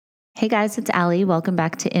Hey guys, it's Allie. Welcome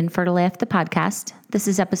back to Infertile AF, the podcast. This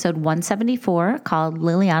is episode 174 called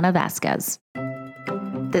Liliana Vasquez.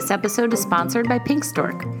 This episode is sponsored by Pink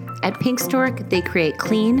Stork. At Pink Stork, they create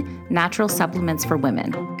clean, natural supplements for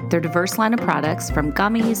women. Their diverse line of products, from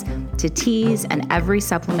gummies to teas and every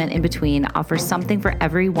supplement in between, offers something for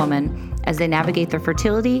every woman as they navigate their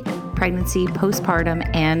fertility, pregnancy, postpartum,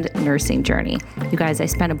 and nursing journey. You guys, I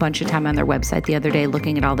spent a bunch of time on their website the other day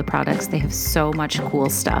looking at all the products. They have so much cool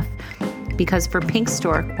stuff. Because for Pink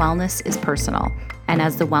Stork, wellness is personal. And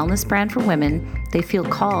as the wellness brand for women, they feel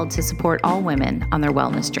called to support all women on their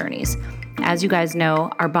wellness journeys. As you guys know,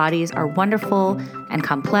 our bodies are wonderful and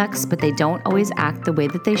complex, but they don't always act the way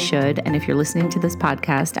that they should. And if you're listening to this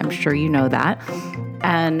podcast, I'm sure you know that.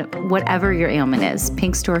 And whatever your ailment is,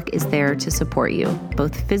 Pink Stork is there to support you,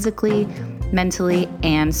 both physically, mentally,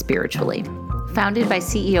 and spiritually. Founded by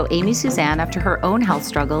CEO Amy Suzanne after her own health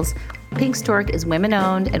struggles, Pink Stork is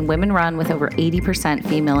women-owned and women-run with over 80%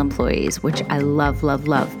 female employees, which I love, love,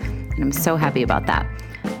 love. And I'm so happy about that.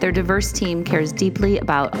 Their diverse team cares deeply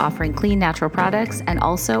about offering clean, natural products and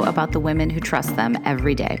also about the women who trust them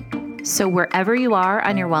every day. So wherever you are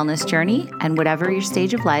on your wellness journey and whatever your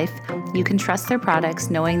stage of life, you can trust their products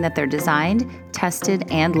knowing that they're designed,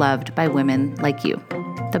 tested, and loved by women like you.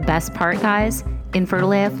 The best part, guys,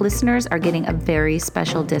 Infertile AF listeners are getting a very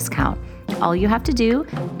special discount. All you have to do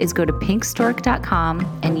is go to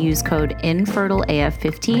pinkstork.com and use code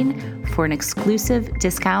InfertileAF15 for an exclusive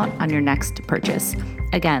discount on your next purchase.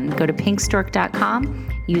 Again, go to pinkstork.com,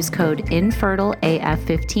 use code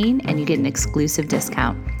InfertileAF15, and you get an exclusive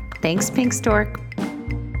discount. Thanks, Pink Stork.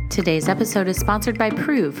 Today's episode is sponsored by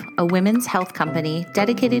Proov, a women's health company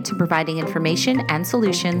dedicated to providing information and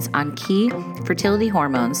solutions on key fertility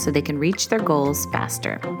hormones so they can reach their goals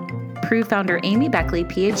faster. Proov founder Amy Beckley,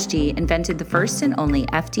 PhD, invented the first and only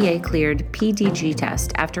FDA-cleared PDG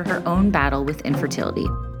test after her own battle with infertility.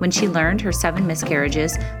 When she learned her 7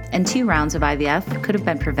 miscarriages and 2 rounds of IVF could have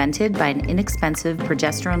been prevented by an inexpensive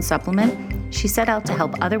progesterone supplement, she set out to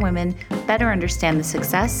help other women better understand the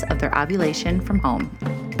success of their ovulation from home.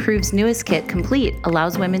 Proov's newest kit, Complete,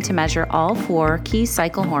 allows women to measure all 4 key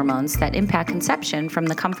cycle hormones that impact conception from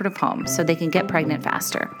the comfort of home so they can get pregnant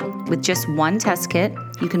faster. With just one test kit,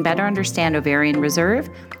 you can better understand ovarian reserve,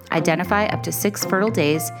 identify up to 6 fertile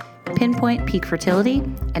days, pinpoint peak fertility,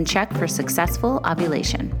 and check for successful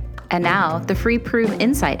ovulation. And now, the free Proov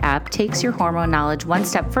Insight app takes your hormone knowledge one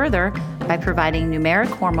step further by providing numeric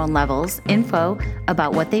hormone levels, info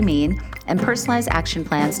about what they mean, and personalized action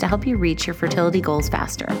plans to help you reach your fertility goals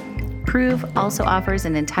faster. Proov also offers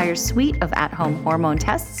an entire suite of at-home hormone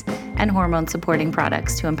tests and hormone-supporting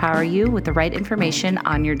products to empower you with the right information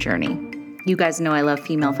on your journey. You guys know I love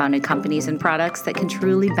female-founded companies and products that can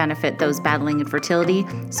truly benefit those battling infertility,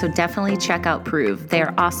 so definitely check out Proov. They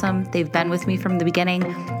are awesome. They've been with me from the beginning,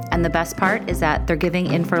 and the best part is that they're giving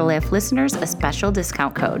Infertile AF listeners a special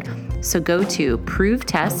discount code. So go to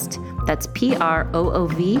ProovTest, that's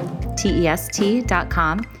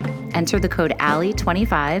PROOVTEST.com, enter the code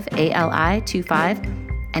ALLI25, ALI25,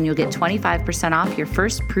 and you'll get 25% off your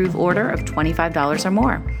first Proov order of $25 or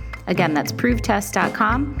more. Again, that's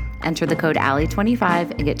ProovTest.com. Enter the code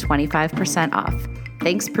ALLI25 and get 25% off.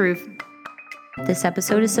 Thanks, Proov. This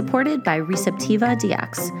episode is supported by Receptiva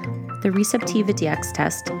DX. The Receptiva DX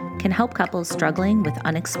test can help couples struggling with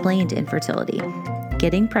unexplained infertility.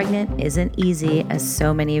 Getting pregnant isn't easy, as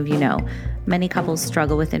so many of you know. Many couples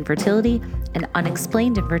struggle with infertility, and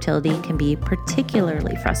unexplained infertility can be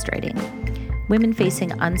particularly frustrating. Women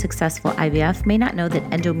facing unsuccessful IVF may not know that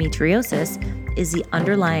endometriosis is the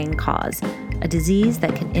underlying cause, a disease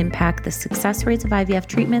that can impact the success rates of IVF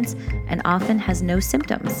treatments and often has no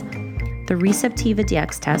symptoms. The Receptiva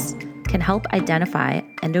DX test can help identify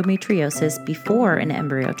endometriosis before an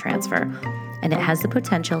embryo transfer, and it has the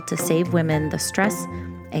potential to save women the stress,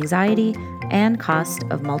 anxiety, and cost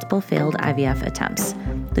of multiple failed IVF attempts.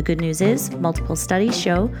 The good news is, multiple studies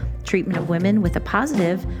show treatment of women with a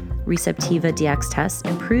positive Receptiva DX test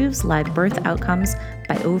improves live birth outcomes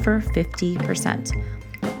by over 50%.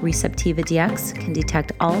 Receptiva DX can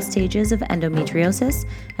detect all stages of endometriosis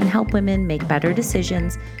and help women make better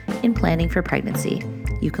decisions in planning for pregnancy.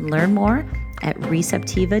 You can learn more at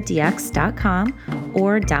receptivadx.com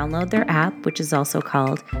or download their app, which is also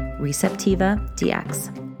called Receptiva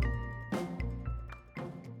DX.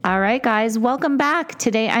 All right, guys, welcome back.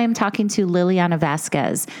 Today I am talking to Liliana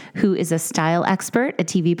Vasquez, who is a style expert, a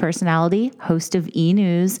TV personality, host of E!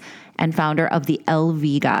 News, and founder of the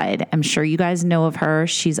LV Guide. I'm sure you guys know of her.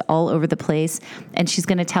 She's all over the place, and she's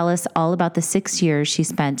going to tell us all about the 6 years she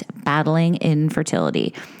spent battling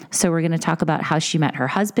infertility. So we're going to talk about how she met her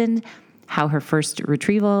husband, how her first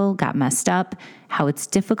retrieval got messed up, how it's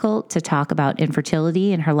difficult to talk about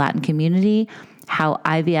infertility in her Latin community, how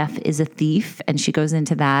IVF is a thief, and she goes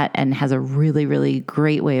into that and has a really, really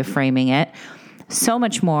great way of framing it. So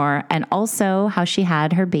much more. And also how she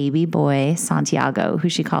had her baby boy, Santiago, who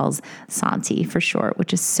she calls Santi for short,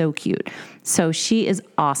 which is so cute. So she is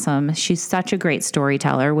awesome. She's such a great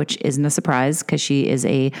storyteller, which isn't a surprise because she is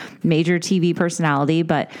a major TV personality,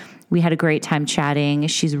 but we had a great time chatting.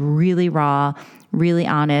 She's really raw, really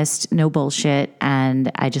honest, no bullshit. And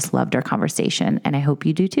I just loved our conversation, and I hope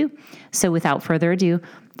you do too. So without further ado,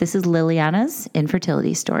 this is Liliana's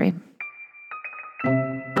infertility story.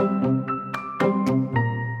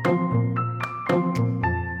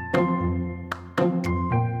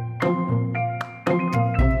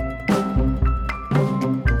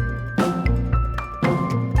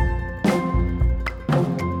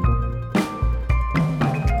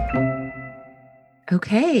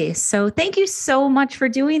 Okay, so thank you so much for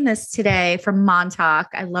doing this today from Montauk.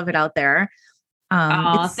 I love it out there.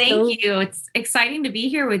 Thank you. It's exciting to be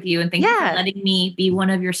here with you, and thank you for letting me be one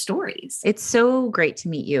of your stories. It's so great to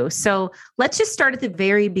meet you. So let's just start at the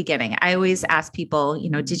very beginning. I always ask people,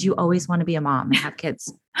 did you always want to be a mom and have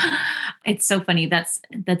kids? It's so funny. That's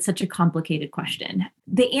such a complicated question.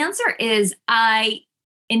 The answer is I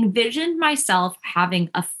envisioned myself having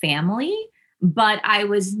a family, but I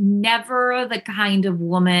was never the kind of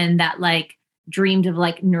woman that dreamed of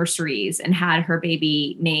nurseries and had her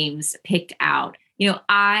baby names picked out.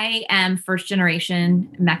 I am first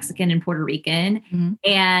generation Mexican and Puerto Rican. Mm-hmm.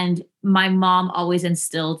 And my mom always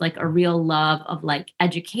instilled a real love of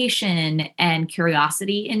education and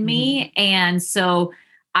curiosity in me. Mm-hmm. And so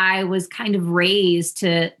I was kind of raised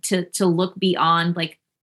to look beyond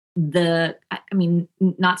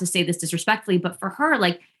not to say this disrespectfully, but for her,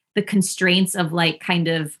 the constraints of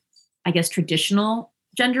traditional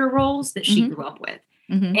gender roles that she mm-hmm. grew up with.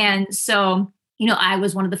 Mm-hmm. And so, I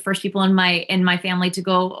was one of the first people in my family to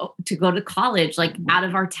go to college, out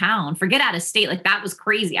of our town, forget out of state. That was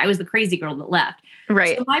crazy. I was the crazy girl that left.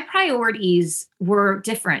 Right. So my priorities were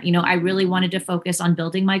different. I really wanted to focus on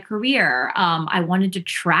building my career. I wanted to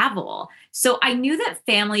travel. So I knew that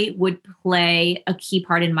family would play a key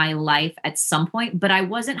part in my life at some point, but I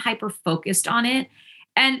wasn't hyper focused on it.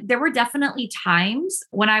 And there were definitely times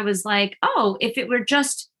when I was if it were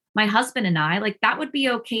just my husband and I, that would be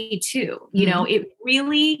okay too. Mm-hmm. It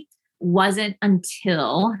really wasn't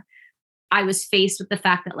until I was faced with the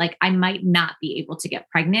fact that I might not be able to get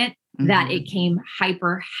pregnant, mm-hmm. that it came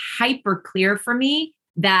hyper clear for me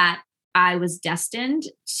that I was destined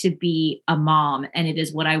to be a mom. And it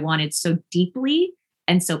is what I wanted so deeply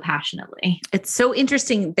and so passionately. It's so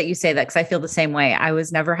interesting that you say that, because I feel the same way. I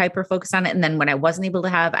was never hyper focused on it. And then when I wasn't able to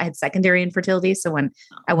I had secondary infertility. So when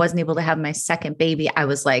I wasn't able to have my second baby, I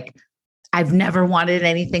was I've never wanted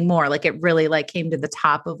anything more. It really came to the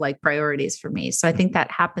top of priorities for me. So I think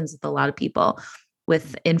that happens with a lot of people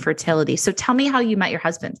with infertility. So tell me how you met your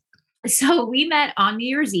husband. So we met on New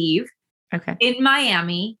Year's Eve in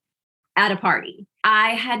Miami at a party. I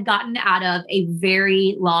had gotten out of a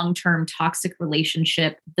very long-term toxic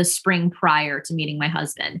relationship the spring prior to meeting my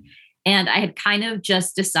husband. And I had kind of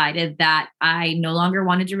just decided that I no longer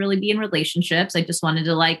wanted to really be in relationships. I just wanted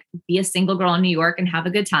to be a single girl in New York and have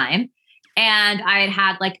a good time. And I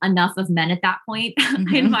had enough of men at that point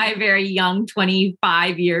mm-hmm. in my very young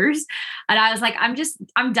 25 years. And I was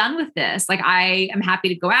I'm done with this. I am happy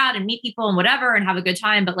to go out and meet people and whatever and have a good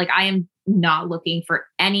time. But I am not looking for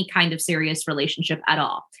any kind of serious relationship at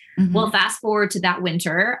all. Mm-hmm. Well, fast forward to that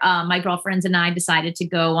winter, my girlfriends and I decided to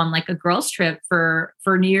go on a girls trip for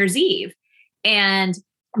New Year's Eve. And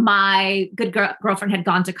my good girlfriend had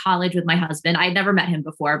gone to college with my husband. I had never met him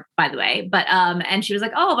before, by the way, but, and she was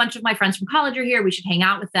oh, a bunch of my friends from college are here. We should hang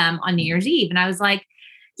out with them on New Year's Eve. And I was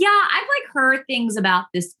yeah, I've heard things about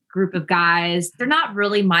this group of guys. They're not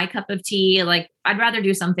really my cup of tea. I'd rather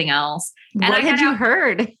do something else. And what had you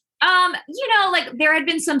heard? There had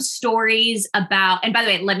been some stories about, and by the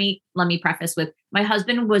way, let me preface with, my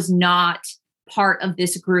husband was not part of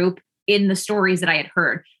this group in the stories that I had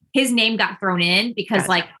heard. His name got thrown in because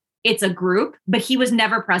it's a group, but he was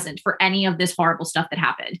never present for any of this horrible stuff that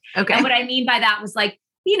happened. Okay. And what I mean by that was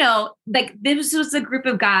this was a group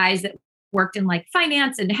of guys that worked in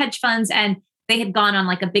finance and hedge funds. And they had gone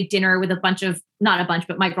on a big dinner with not a bunch,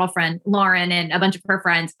 but my girlfriend, Lauren, and a bunch of her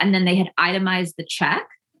friends. And then they had itemized the check.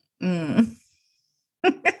 Mm.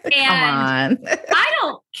 And come on. I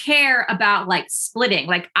don't care about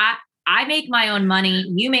splitting. I make my own money.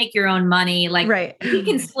 You make your own money. Right. You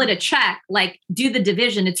can split a check, do the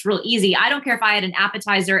division. It's real easy. I don't care if I had an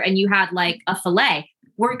appetizer and you had a filet.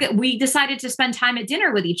 we decided to spend time at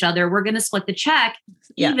dinner with each other. We're going to split the check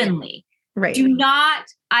evenly. Right. Do not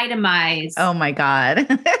itemize. Oh my God.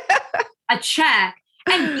 a check,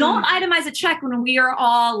 and don't itemize a check when we are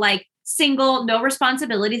all like single, no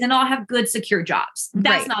responsibilities, and all have good, secure jobs.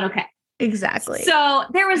 That's not okay. Exactly. So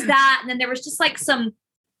there was that. And then there was just like some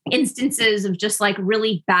instances of just like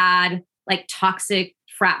really bad, like toxic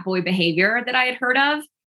frat boy behavior that I had heard of.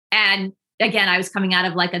 And again, I was coming out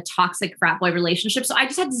of like a toxic frat boy relationship. So I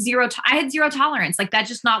just had zero tolerance. Like that's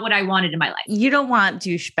just not what I wanted in my life. You don't want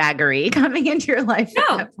douchebaggery coming into your life.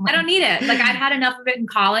 No, I don't need it. Like I'd had enough of it in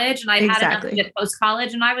college, and I'd had enough of it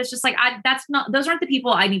post-college. And I was just like, those aren't the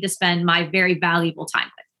people I need to spend my very valuable time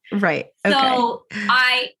with. Right. Okay. So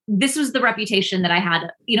this was the reputation that I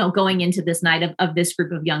had, going into this night of this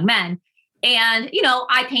group of young men. And,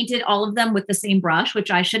 I painted all of them with the same brush,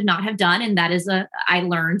 which I should not have done. And I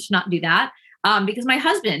learned to not do that because my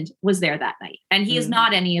husband was there that night, and he is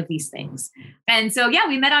not any of these things. And so,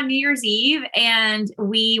 we met on New Year's Eve, and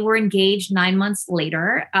we were engaged 9 months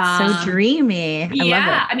later. So dreamy. I love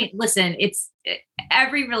it. I mean, listen,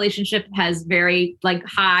 every relationship has very like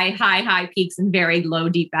high peaks and very low,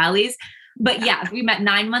 deep valleys. But we met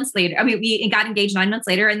 9 months later. I mean, we got engaged 9 months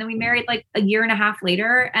later, and then we married like a year and a half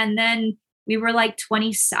later. And then we were like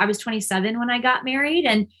 20, I was 27 when I got married.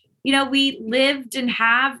 And, we lived and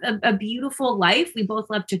have a beautiful life. We both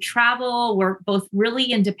love to travel. We're both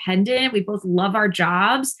really independent. We both love our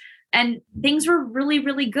jobs, and things were really,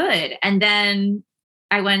 really good. And then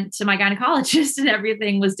I went to my gynecologist, and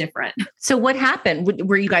everything was different. So what happened?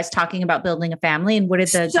 Were you guys talking about building a family, and what did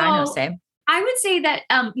the gyno say? I would say that,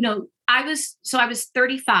 I was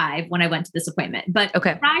 35 when I went to this appointment, but I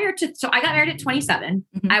got married at 27.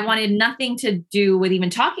 Mm-hmm. I wanted nothing to do with even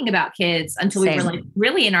talking about kids until we were like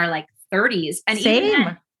really in our like 30s. And even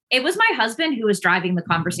then, it was my husband who was driving the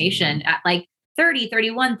conversation at like 30,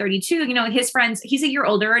 31, 32, his friends, he's a year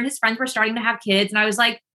older, and his friends were starting to have kids. And I was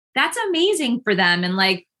like, that's amazing for them. And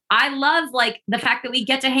like, I love like the fact that we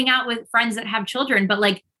get to hang out with friends that have children, but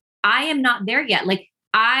like, I am not there yet. Like,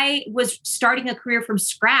 I was starting a career from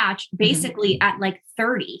scratch, basically at like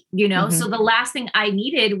 30, So the last thing I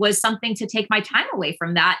needed was something to take my time away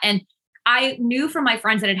from that. And I knew from my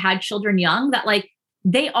friends that had children young that like,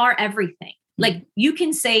 they are everything. Like you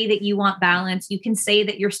can say that you want balance. You can say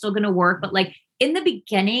that you're still going to work, but like in the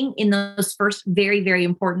beginning, in those first very, very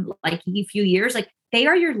important, like few years, like they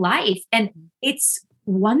are your life, and it's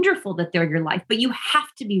wonderful that they're your life, but you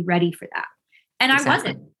have to be ready for that. And I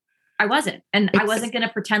wasn't. And I wasn't going to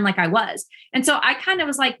pretend like I was. And so I kind of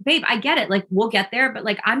was like, babe, I get it. Like, we'll get there, but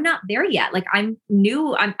like, I'm not there yet. Like, I'm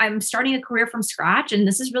new. I'm starting a career from scratch, and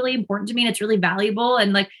this is really important to me. And it's really valuable.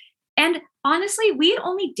 And honestly, we had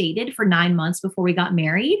only dated for 9 months before we got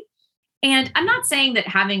married. And I'm not saying that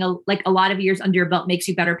having a lot of years under your belt makes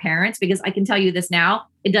you better parents, because I can tell you this now,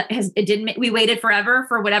 we waited forever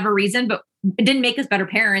for whatever reason, but it didn't make us better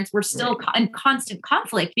parents. We're still in constant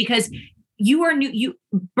conflict, because you are new.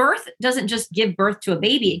 Birth doesn't just give birth to a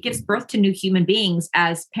baby. It gives birth to new human beings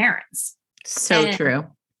as parents. So true.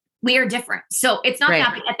 We are different. So it's not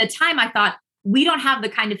that at the time I thought, we don't have the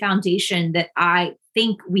kind of foundation that I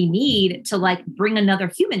think we need to like bring another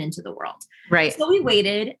human into the world. Right. So we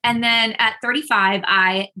waited. And then at 35,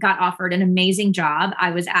 I got offered an amazing job.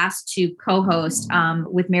 I was asked to co-host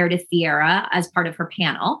with Meredith Vieira as part of her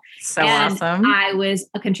panel. So awesome. I was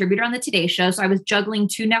a contributor on the Today Show. So I was juggling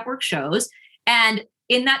 2 network shows. And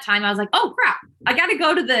in that time, I was like, oh crap, I got to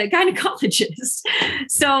go to the gynecologist.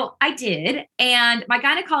 So I did. And my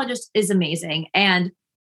gynecologist is amazing. And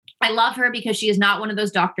I love her because she is not one of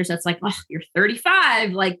those doctors that's like, oh, you're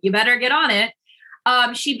 35, like you better get on it.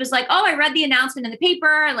 She was like, oh, I read the announcement in the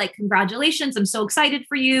paper. Like, congratulations. I'm so excited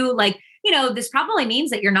for you. Like, this probably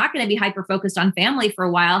means that you're not going to be hyper-focused on family for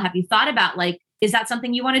a while. Have you thought about like, is that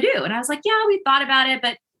something you want to do? And I was like, yeah, we thought about it,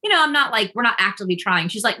 but I'm not like, we're not actively trying.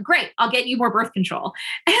 She's like, great, I'll get you more birth control.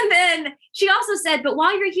 And then she also said, but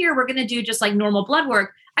while you're here, we're going to do just like normal blood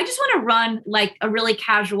work. I just want to run like a really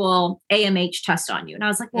casual AMH test on you. And I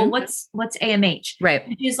was like, well, what's AMH? Right.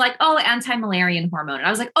 And she's like, oh, anti-malarian hormone. And I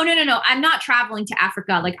was like, oh, no. I'm not traveling to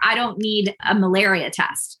Africa. Like, I don't need a malaria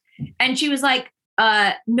test. And she was like,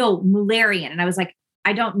 no, Mullerian. And I was like,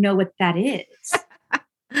 I don't know what that is.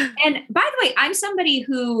 And by the way, I'm somebody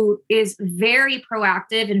who is very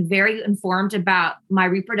proactive and very informed about my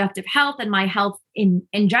reproductive health and my health in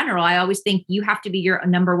general. I always think you have to be your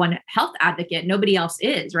number one health advocate. Nobody else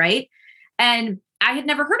is, right? And I had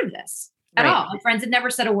never heard of this. at all. My friends had never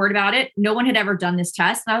said a word about it. No one had ever done this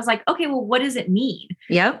test. And I was like, okay, well, what does it mean?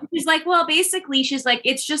 Yep. She's like, well, basically, she's like,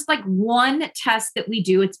 it's just like one test that we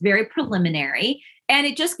do. It's very preliminary. And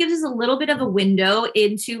it just gives us a little bit of a window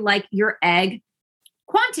into like your egg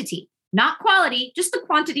quantity, not quality, just the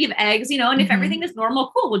quantity of eggs, and if everything is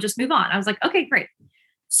normal, cool, we'll just move on. I was like, okay, great.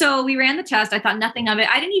 So we ran the test. I thought nothing of it.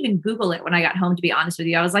 I didn't even Google it when I got home, to be honest with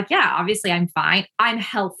you. I was like, yeah, obviously I'm fine. I'm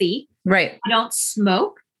healthy. Right. I don't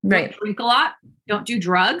smoke. Right. Don't drink a lot. Don't do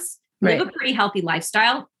drugs. Live a pretty healthy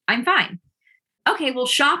lifestyle. I'm fine. Okay, well,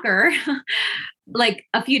 shocker. Like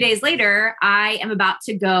a few days later, I am about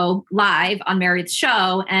to go live on Meredith's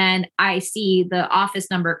show and I see the office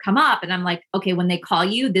number come up and I'm like, okay, when they call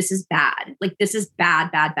you, this is bad. Like, this is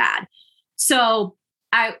bad, bad, bad. So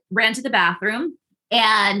I ran to the bathroom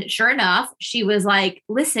and sure enough, she was like,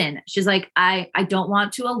 listen, she's like, I don't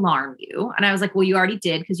want to alarm you. And I was like, well, you already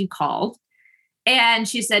did because you called. And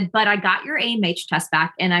she said, but I got your AMH test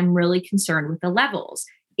back and I'm really concerned with the levels.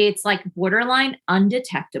 It's like borderline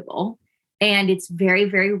undetectable. And it's very,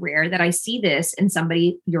 very rare that I see this in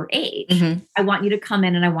somebody your age. Mm-hmm. I want you to come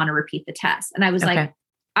in and I want to repeat the test. And I was like,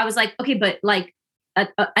 okay, but like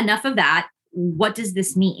enough of that. What does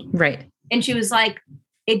this mean? Right. And she was like,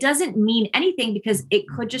 it doesn't mean anything because it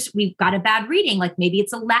could just, we've got a bad reading. Like maybe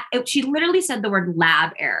it's a lab. She literally said the word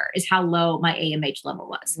lab error is how low my AMH level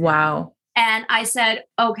was. Wow. And I said,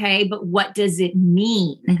 okay, but what does it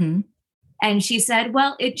mean? Mm-hmm. And she said,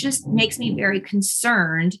 well, it just makes me very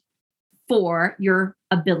concerned for your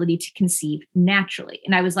ability to conceive naturally.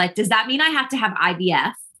 And I was like, does that mean I have to have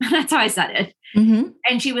IVF? That's how I said it. Mm-hmm.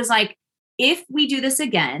 And she was like, if we do this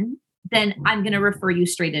again, then I'm going to refer you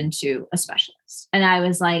straight into a specialist. And I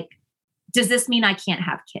was like, does this mean I can't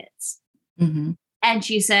have kids? Mm-hmm. And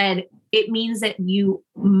she said, it means that you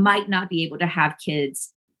might not be able to have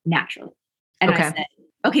kids naturally. And I said,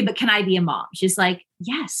 okay, but can I be a mom? She's like,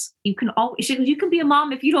 yes, you can always, you can be a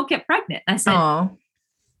mom if you don't get pregnant. And I said,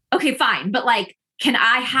 okay, fine. But like, can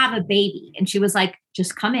I have a baby? And she was like,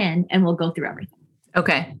 just come in and we'll go through everything.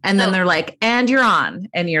 Okay. And then they're like, and you're on,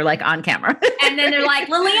 and you're like on camera. And then they're like,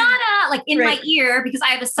 Liliana, like in my ear, because I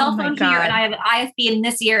have a cell phone here and I have an IFB in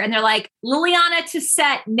this ear. And they're like, Liliana to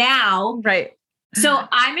set now. Right. So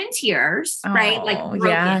I'm in tears, right? Like, broken.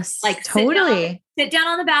 Yes, like totally. Sit down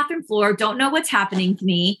on the bathroom floor. Don't know what's happening to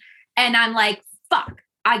me. And I'm like, fuck,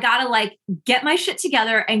 I gotta like get my shit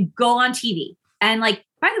together and go on TV. And like,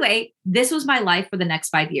 by the way, this was my life for the next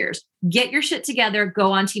 5 years. Get your shit together,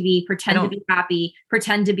 go on TV, pretend to be happy,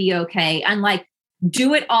 pretend to be okay. And like,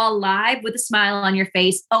 do it all live with a smile on your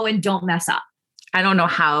face. Oh, and don't mess up. I don't know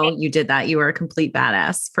how you did that. You were a complete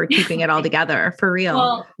badass for keeping it all together, for real.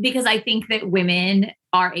 Well, because I think that women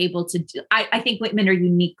are able to do, I think women are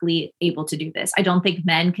uniquely able to do this. I don't think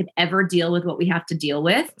men could ever deal with what we have to deal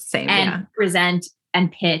with. Present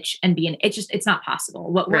and pitch and it's not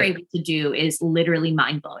possible. What we're able to do is literally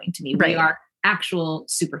mind blowing to me. We are actual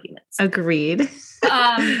superhumans. Agreed.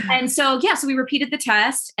 And so we repeated the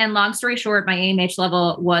test, and long story short, my AMH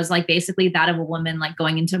level was like basically that of a woman like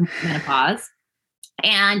going into menopause.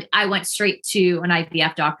 And I went straight to an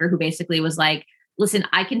IVF doctor who basically was like, listen,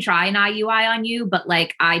 I can try an IUI on you, but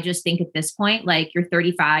like, I just think at this point, like you're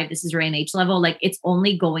 35, this is your AMH level. Like it's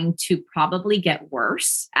only going to probably get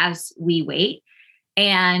worse as we wait.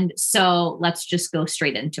 And so let's just go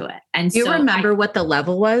straight into it. And do you remember what the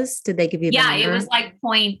level was? Did they give you the number? It was like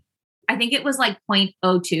I think it was like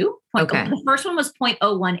 0.02. Okay. The first one was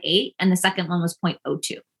 0.018 and the second one was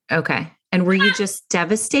 0.02. Okay. And were you just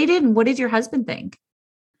devastated? And what did your husband think?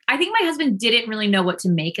 I think my husband didn't really know what to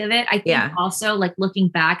make of it. I think also like looking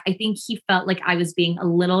back, I think he felt like I was being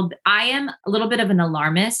I am a little bit of an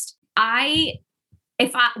alarmist.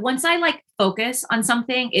 Once I like focus on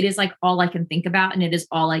something, it is like all I can think about and it is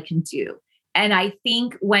all I can do. And I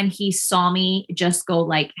think when he saw me just go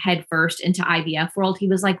like head first into IVF world, he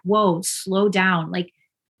was like, whoa, slow down. Like,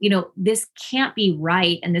 this can't be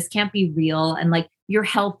right. And this can't be real. And like, you're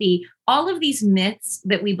healthy. All of these myths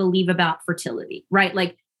that we believe about fertility, right?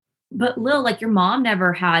 Like, but Lil, like your mom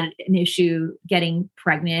never had an issue getting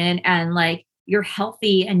pregnant and like you're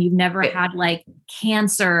healthy and you've never had like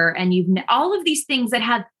cancer and all of these things that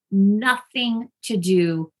have nothing to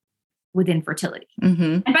do with infertility.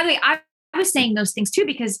 Mm-hmm. And by the way, I was saying those things too,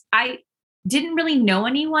 because I didn't really know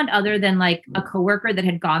anyone other than like a coworker that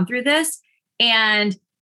had gone through this. And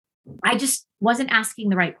I just wasn't asking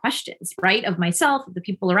the right questions, right? Of myself, of the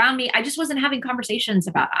people around me. I just wasn't having conversations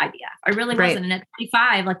about IVF. I really wasn't. And at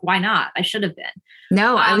 25, like, why not? I should have been.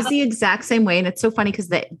 No, I was the exact same way. And it's so funny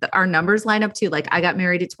because our numbers line up too. Like I got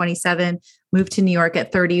married at 27, moved to New York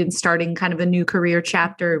at 30 and starting kind of a new career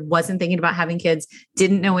chapter, wasn't thinking about having kids,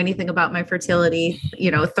 didn't know anything about my fertility.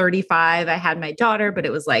 35, I had my daughter, but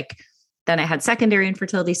it was like, then I had secondary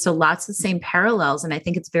infertility. So lots of the same parallels. And I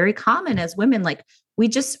think it's very common as women, like we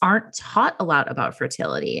just aren't taught a lot about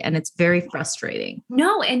fertility and it's very frustrating.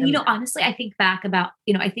 No. And, honestly, I think back about,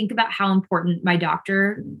 I think about how important my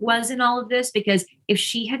doctor was in all of this, because if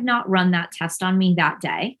she had not run that test on me that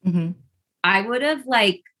day, I would have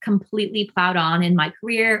like completely plowed on in my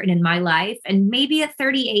career and in my life. And maybe at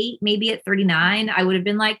 38, maybe at 39, I would have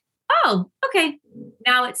been like, oh, okay,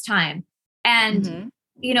 now it's time. And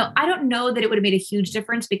I don't know that it would have made a huge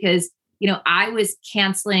difference because, I was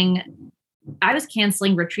canceling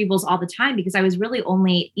retrievals all the time because I was really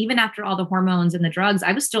only, even after all the hormones and the drugs,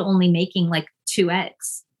 I was still only making like 2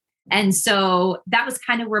 eggs. And so that was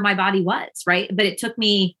kind of where my body was, right? But it took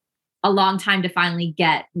me a long time to finally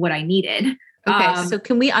get what I needed. Okay. So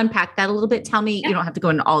can we unpack that a little bit? Tell me, you don't have to go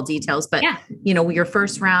into all details, but your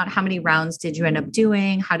first round, how many rounds did you end up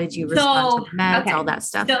doing? How did you respond to meds, all that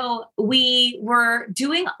stuff? So we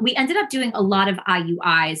ended up doing a lot of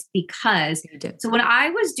IUIs because, so when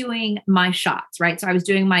I was doing my shots, right? So I was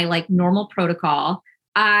doing my like normal protocol.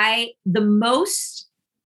 The most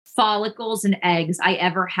follicles and eggs I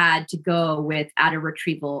ever had to go with at a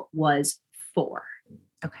retrieval was 4.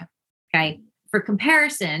 Okay. For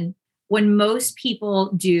comparison, when most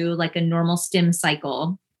people do like a normal stim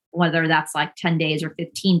cycle, whether that's like 10 days or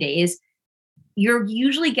 15 days, you're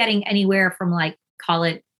usually getting anywhere from like, call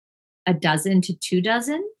it a dozen to 2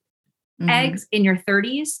 dozen eggs in your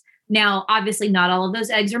 30s. Now, obviously not all of those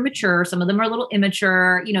eggs are mature. Some of them are a little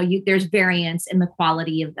immature. There's variance in the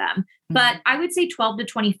quality of them, but I would say 12 to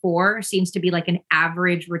 24 seems to be like an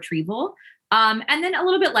average retrieval. And then a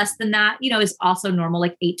little bit less than that, is also normal,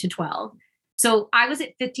 like 8 to 12. So I was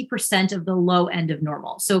at 50% of the low end of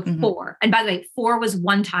normal. So 4. And by the way, 4 was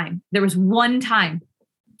one time. There was one time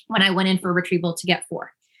when I went in for retrieval to get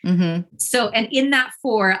 4. So, and in that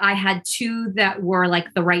 4, I had 2 that were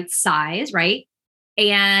like the right size, right?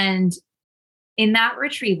 And in that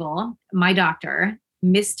retrieval, my doctor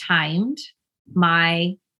mistimed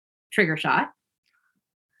my trigger shot.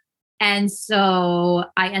 And so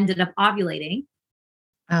I ended up ovulating.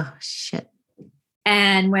 Oh, shit.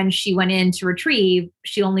 And when she went in to retrieve,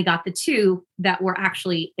 she only got the 2 that were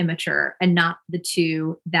actually immature and not the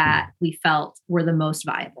 2 that we felt were the most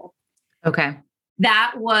viable. Okay.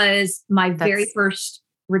 That was my very first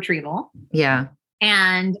retrieval. Yeah.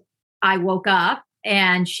 And I woke up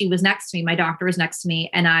and she was next to me. My doctor was next to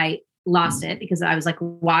me and I lost it because I was like,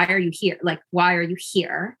 why are you here? Like, why are you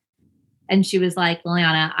here? And she was like,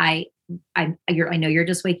 Liliana, I know you're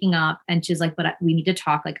just waking up. And she's like, but we need to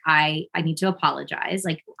talk. Like, I need to apologize.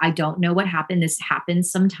 Like, I don't know what happened. This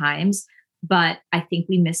happens sometimes, but I think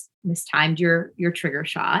we mistimed your trigger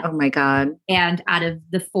shot. Oh my God. And out of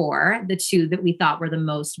the 4, the 2 that we thought were the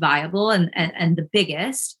most viable and the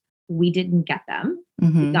biggest, we didn't get them.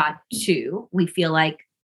 We got 2. We feel like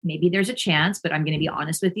maybe there's a chance, but I'm going to be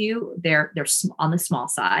honest with you. They're on the small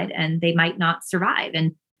side and they might not survive.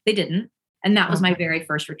 And they didn't. And that was my very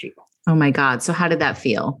first retrieval. Oh my God. So how did that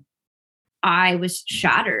feel? I was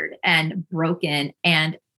shattered and broken.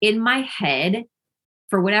 And in my head,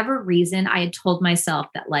 for whatever reason, I had told myself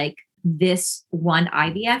that like this one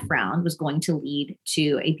IVF round was going to lead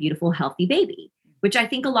to a beautiful, healthy baby, which I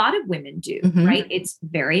think a lot of women do, right? It's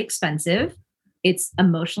very expensive. It's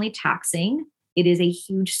emotionally taxing. It is a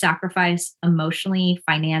huge sacrifice emotionally,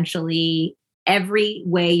 financially, every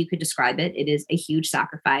way you could describe it. It is a huge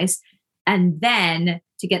sacrifice. And then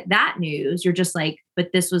to get that news, you're just like,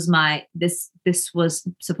 but this was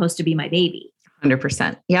supposed to be my baby.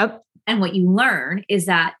 100%. Yep. And what you learn is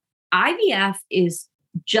that IVF is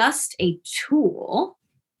just a tool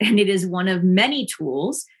and it is one of many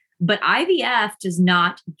tools, but IVF does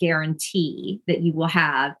not guarantee that you will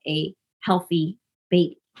have a healthy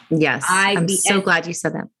baby. Yes. I'm so glad you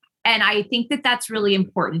said that. And I think that that's really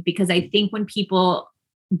important because I think when people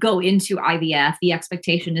go into IVF, the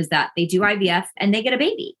expectation is that they do IVF and they get a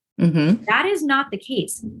baby. That is not the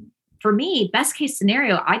case. For me, best case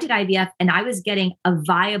scenario, I did IVF and I was getting a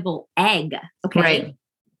viable egg. Okay. Right.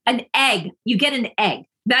 An egg. You get an egg.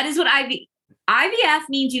 That is what IVF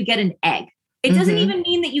means. You get an egg. It doesn't even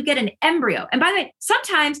mean that you get an embryo. And by the way,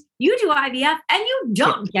 sometimes you do IVF and you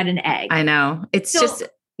don't get an egg. I know. It's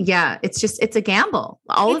a gamble.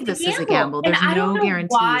 All of this is a gamble. There's no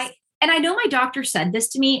guarantees. and I know my doctor said this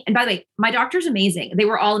to me. And by the way, my doctor's amazing. They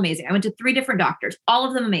were all amazing. I went to 3 different doctors, all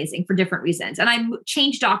of them amazing for different reasons. And I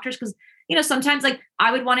changed doctors because, sometimes like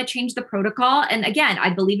I would want to change the protocol. And again,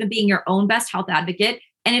 I believe in being your own best health advocate.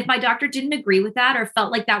 And if my doctor didn't agree with that or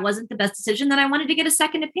felt like that wasn't the best decision, then I wanted to get a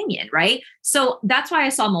second opinion, right? So that's why I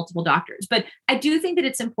saw multiple doctors. But I do think that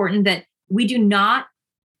it's important that we do not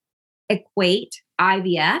equate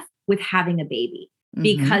IVF with having a baby,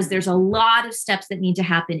 because there's a lot of steps that need to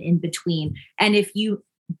happen in between. And if you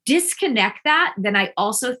disconnect that, then I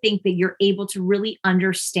also think that you're able to really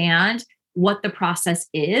understand what the process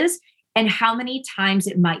is and how many times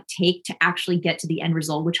it might take to actually get to the end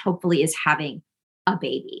result, which hopefully is having a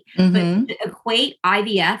baby. But to equate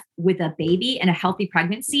IVF with a baby and a healthy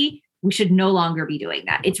pregnancy, we should no longer be doing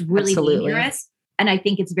that. It's really dangerous. And I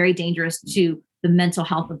think it's very dangerous to the mental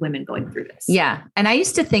health of women going through this. Yeah. And I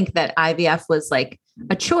used to think that IVF was like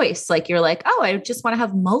a choice. Like you're like, oh, I just want to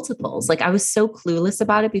have multiples. Like I was so clueless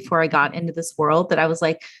about it before I got into this world that I was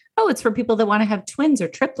like, oh, it's for people that want to have twins or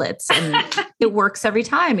triplets and it works every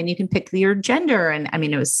time and you can pick your gender. And I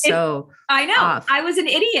mean, it was so I know. Off. I was an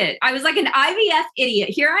idiot. I was like an IVF idiot.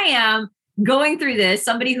 Here I am going through this,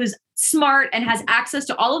 somebody who's smart and has access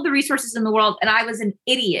to all of the resources in the world. And I was an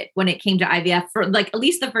idiot when it came to IVF for like at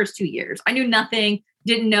least the first 2 years. I knew nothing,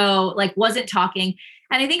 didn't know, like wasn't talking.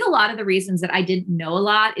 And I think a lot of the reasons that I didn't know a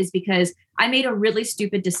lot is because I made a really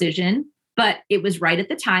stupid decision, but it was right at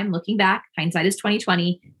the time. Looking back, hindsight is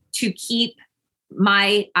 2020, to keep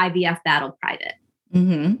my IVF battle private.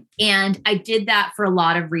 And I did that for a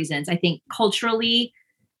lot of reasons. I think culturally,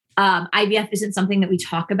 IVF isn't something that we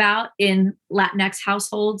talk about in Latinx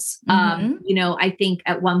households. I think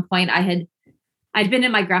at one point I'd been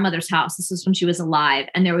in my grandmother's house. This was when she was alive.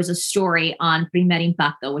 And there was a story on Primer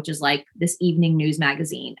Impacto, which is like this evening news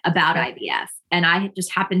magazine about IVF. And I had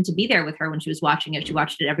just happened to be there with her when she was watching it. She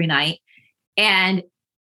watched it every night. And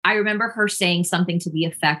I remember her saying something to the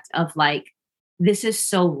effect of like, this is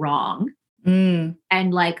so wrong. And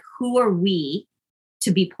like, who are we to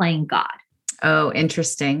be playing God? Oh,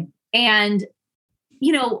 interesting. And,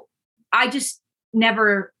 I just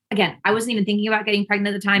never, again, I wasn't even thinking about getting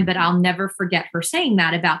pregnant at the time, but I'll never forget her saying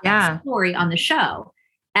that about that story on the show.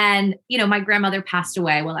 And, my grandmother passed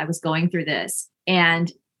away while I was going through this.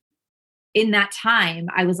 And in that time,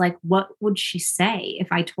 I was like, what would she say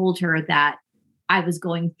if I told her that I was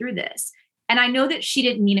going through this? And I know that she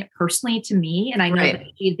didn't mean it personally to me. And I know that if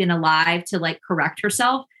she had been alive to like correct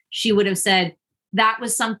herself, she would have said, that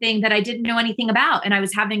was something that I didn't know anything about. And I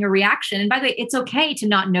was having a reaction. And by the way, it's okay to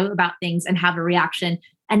not know about things and have a reaction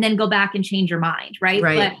and then go back and change your mind. Right.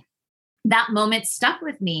 But that moment stuck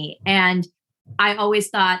with me. And I always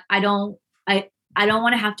thought, I don't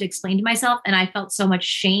want to have to explain to myself. And I felt so much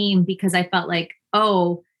shame because I felt like,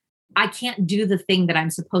 oh, I can't do the thing that I'm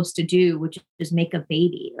supposed to do, which is make a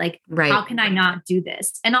baby. Like, how can I not do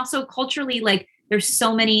this? And also culturally, like, there's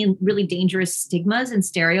so many really dangerous stigmas and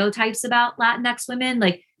stereotypes about Latinx women,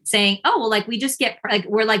 like saying, oh, well, like we just get like,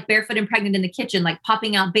 we're like barefoot and pregnant in the kitchen, like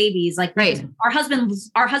popping out babies. Like our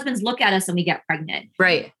husbands look at us and we get pregnant.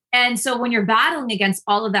 Right. And so when you're battling against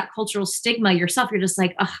all of that cultural stigma yourself, you're just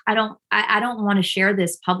like, I don't want to share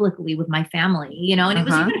this publicly with my family, and it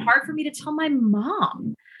was even hard for me to tell my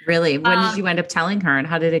mom. Really? When did you end up telling her and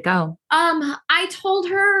how did it go? I told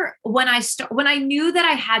her when I knew that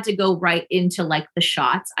I had to go right into like the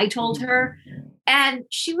shots, I told her, and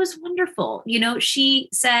she was wonderful. She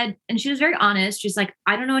said, and she was very honest. She's like,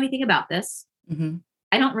 I don't know anything about this.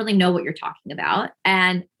 I don't really know what you're talking about.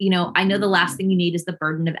 And, I know the last thing you need is the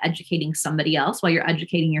burden of educating somebody else while you're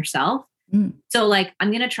educating yourself. So like, I'm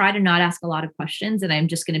going to try to not ask a lot of questions and I'm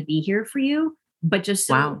just going to be here for you. But just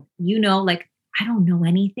so like, I don't know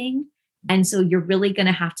anything. And so you're really going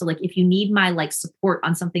to have to like, if you need my like support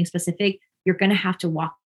on something specific, you're going to have to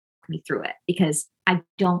walk me through it because I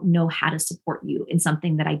don't know how to support you in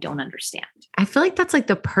something that I don't understand. I feel like that's like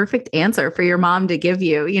the perfect answer for your mom to give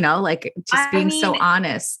you, like just being so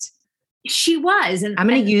honest. She was. And I'm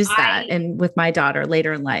going to use that with my daughter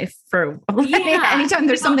later in life for anytime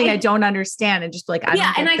there's something I don't understand and just like, I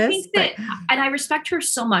don't get this. And I respect her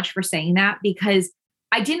so much for saying that because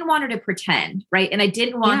I didn't want her to pretend, right? And I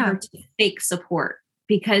didn't want her to fake support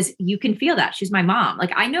because you can feel that. She's my mom.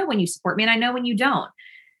 Like I know when you support me and I know when you don't.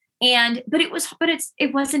 But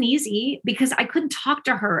it wasn't easy because I couldn't talk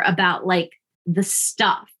to her about like the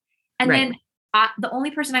stuff. And then the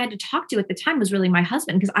only person I had to talk to at the time was really my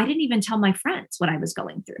husband because I didn't even tell my friends what I was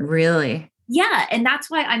going through. Really? Yeah. And that's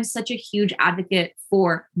why I'm such a huge advocate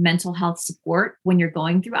for mental health support when you're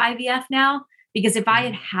going through IVF now, because if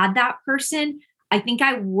I had that person, I think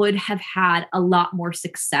I would have had a lot more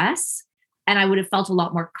success and I would have felt a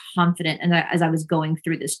lot more confident as I was going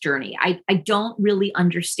through this journey. I don't really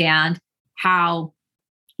understand how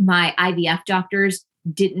my IVF doctors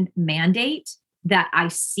didn't mandate that I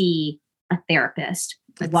see a therapist.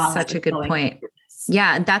 That's such a good point.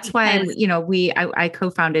 Yeah. And that's why, I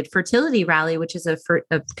co-founded Fertility Rally, which is a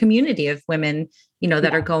community of women,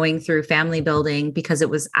 that are going through family building,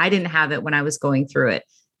 because I didn't have it when I was going through it.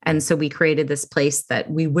 And so we created this place that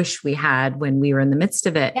we wish we had when we were in the midst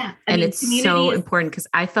of it. Yeah, and it's so important because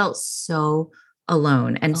I felt so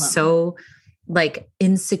alone and so like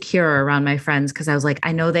insecure around my friends. Cause I was like,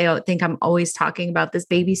 I know they think I'm always talking about this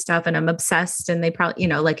baby stuff and I'm obsessed. And they probably,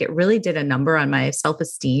 like it really did a number on my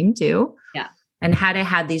self-esteem too. Yeah. And had I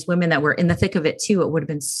had these women that were in the thick of it too, it would have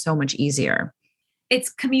been so much easier. It's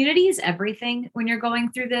community is everything when you're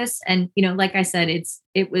going through this. And, like I said,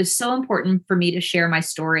 it was so important for me to share my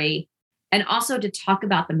story and also to talk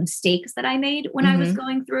about the mistakes that I made when I was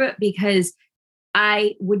going through it, because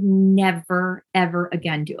I would never, ever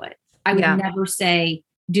again do it. I would never say,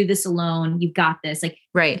 do this alone. You've got this. Like,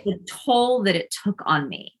 right. The toll that it took on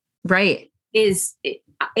me. Right. It's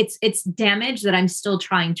damage that I'm still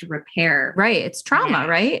trying to repair. Right. It's trauma,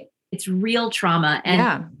 right? It's real trauma.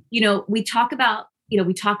 And, we talk about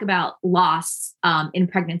loss in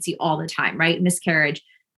pregnancy all the time, right? Miscarriage.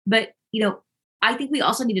 But, I think we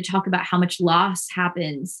also need to talk about how much loss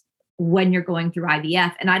happens when you're going through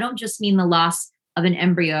IVF. And I don't just mean the loss of an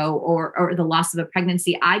embryo or the loss of a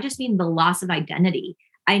pregnancy. I just mean the loss of identity.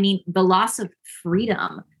 I mean, the loss of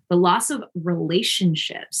freedom, the loss of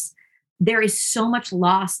relationships. There is so much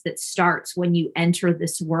loss that starts when you enter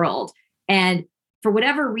this world. And for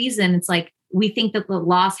whatever reason, it's like, we think that the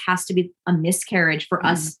loss has to be a miscarriage for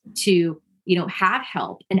us to, have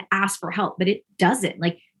help and ask for help, but it doesn't.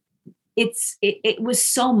 Like it was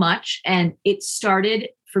so much. And it started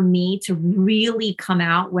for me to really come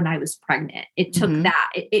out when I was pregnant. It took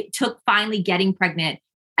that. It took finally getting pregnant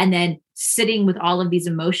and then sitting with all of these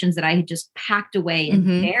emotions that I had just packed away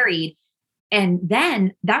and buried. And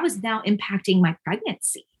then that was now impacting my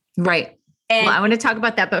pregnancy. Right. And I want to talk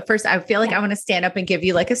about that. But first, I feel like I want to stand up and give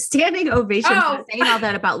you like a standing ovation for saying all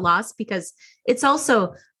that about loss, because it's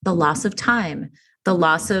also the loss of time, the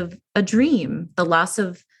loss of a dream, the loss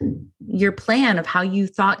of your plan of how you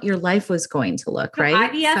thought your life was going to look,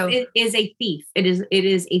 right? IVF is a thief. It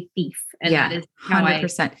is a thief. And that is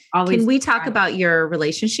 100%. Can we talk about your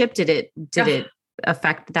relationship? Did it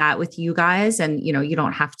affect that with you guys? And, you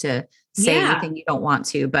don't have to say anything you don't want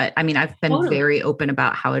to, but I mean, I've been very open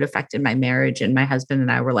about how it affected my marriage, and my husband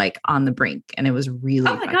and I were like on the brink, and it was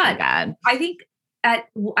really bad. I think at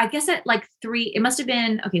like 3, it must've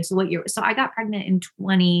been, okay. So what year? So I got pregnant in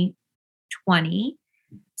 2020.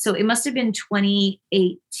 So it must've been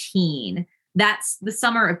 2018. That's the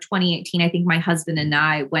summer of 2018. I think my husband and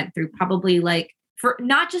I went through probably like, for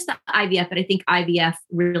not just the IVF, but I think IVF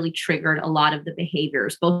really triggered a lot of the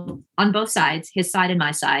behaviors, on both sides, his side and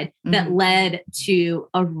my side, that led to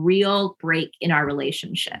a real break in our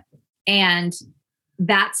relationship. And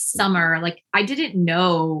that summer, like I didn't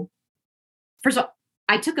know, first of all,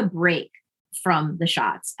 I took a break from the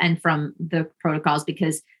shots and from the protocols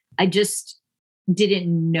because I just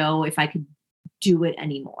didn't know if I could do it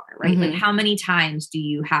anymore, right? Like how many times do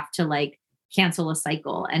you have to like cancel a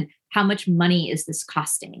cycle, and how much money is this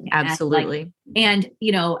costing? Absolutely. And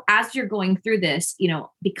as you're going through this,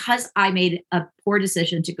 because I made a poor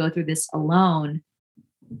decision to go through this alone,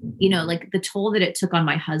 like the toll that it took on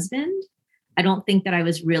my husband, I don't think that I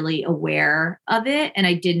was really aware of it. And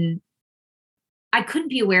I couldn't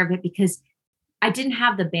be aware of it because I didn't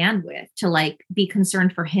have the bandwidth to like be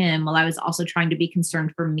concerned for him while I was also trying to be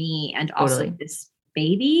concerned for me and also this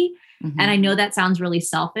baby. And I know that sounds really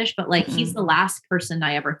selfish, but like he's the last person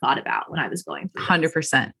I ever thought about when I was going through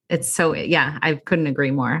 100%. It's so, I couldn't agree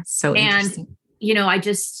more. So interesting. He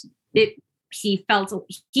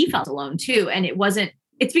felt alone too. And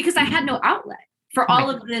it's because I had no outlet for all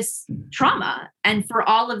of this trauma and for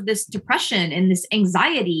all of this depression and this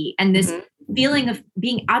anxiety and this feeling of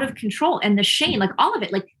being out of control and the shame, like all of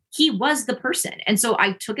it, like he was the person. And so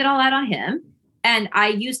I took it all out on him. And I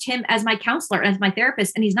used him as my counselor, as my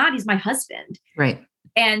therapist, and he's my husband. Right.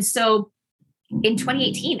 And so in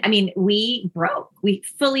 2018, I mean, we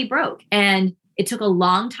fully broke, and it took a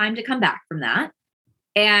long time to come back from that.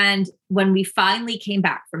 And when we finally came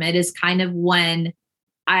back from it is kind of when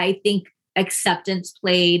I think acceptance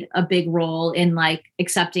played a big role in like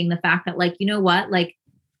accepting the fact that like, you know what, like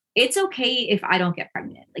it's okay if I don't get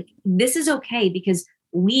pregnant. Like this is okay because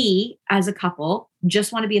we as a couple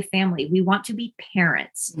just want to be a family. We want to be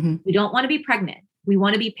parents. We don't want to be pregnant. we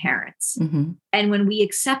want to be parents. Mm-hmm. And when we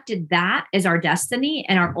accepted that as our destiny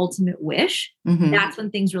and our ultimate wish, Mm-hmm. that's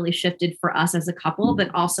when things really shifted for us as a couple.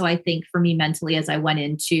 But also I think for me mentally, as I went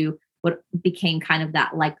into what became kind of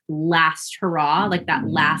that like last hurrah, like that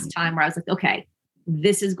last time where I was like, okay,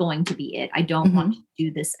 this is going to be it. I don't Mm-hmm. want to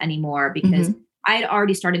do this anymore, because Mm-hmm. I had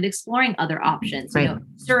already started exploring other options, Right. you know,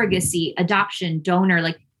 surrogacy, adoption, donor,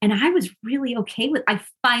 like, and I was really I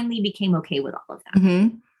finally became okay with all of that.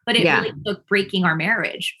 Mm-hmm. But it really took breaking our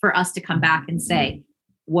marriage for us to come back and say,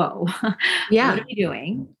 whoa, Yeah. what are we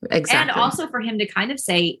doing? Exactly. And also for him to kind of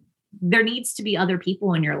say, there needs to be other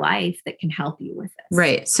people in your life that can help you with this.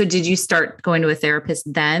 Right. So did you start going to a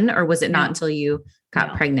therapist then, or was it not until you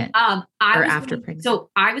got pregnant? So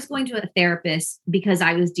I was going to a therapist because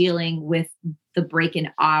I was dealing with the break in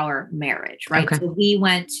our marriage, right? Okay. So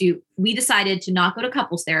we decided to not go to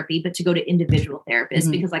couples therapy, but to go to individual therapists,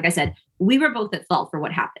 Mm-hmm. because like I said, we were both at fault for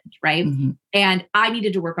what happened, right? Mm-hmm. And I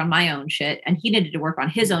needed to work on my own shit and he needed to work on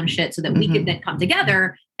his own shit so that we could then come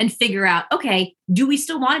together and figure out, okay, do we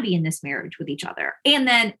still want to be in this marriage with each other? And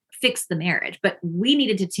then fix the marriage. But we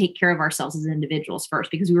needed to take care of ourselves as individuals first,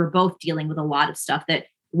 because we were both dealing with a lot of stuff that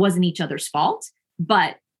wasn't each other's fault,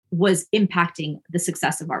 but was impacting the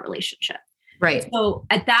success of our relationship. Right. So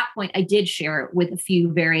at that point, I did share it with a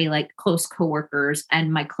few very like close coworkers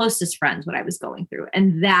and my closest friends what I was going through.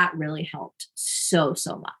 And that really helped so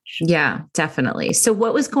much. Yeah, definitely. So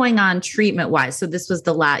what was going on treatment wise? So this was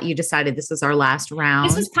you decided this was our last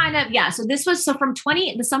round. This was kind of, So this was, from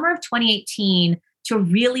the summer of 2018 to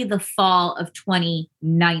really the fall of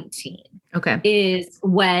 2019. Okay. Is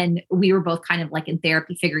when we were both kind of like in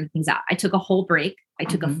therapy, figuring things out. I took a whole break. I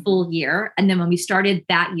took a full year. And then when we started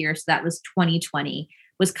that year, so that was 2020,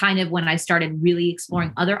 was kind of when I started really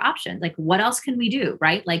exploring other options. Like, what else can we do?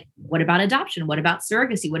 Right? Like, what about adoption? What about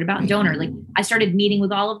surrogacy? What about donor? Like, I started meeting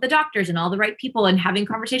with all of the doctors and all the right people and having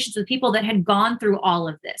conversations with people that had gone through all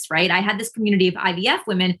of this, right? I had this community of IVF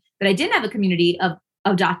women, but I didn't have a community of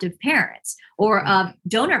adoptive parents or of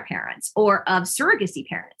donor parents or of surrogacy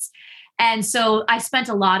parents. And so I spent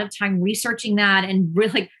a lot of time researching that, and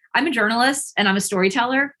really, I'm a journalist and I'm a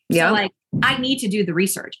storyteller. Yeah. So like, I need to do the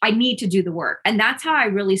research. I need to do the work. And that's how I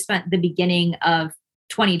really spent the beginning of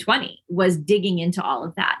 2020, was digging into all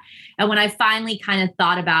of that. And when I finally kind of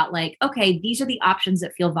thought about like, okay, these are the options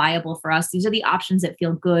that feel viable for us. These are the options that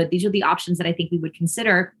feel good. These are the options that I think we would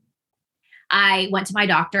consider. I went to my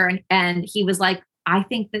doctor and he was like, I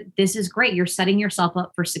think that this is great. You're setting yourself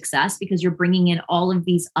up for success because you're bringing in all of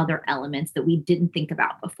these other elements that we didn't think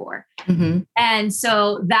about before. Mm-hmm. And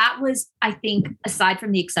so that was, I think, aside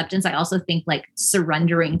from the acceptance, I also think like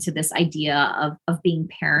surrendering to this idea of being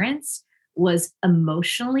parents was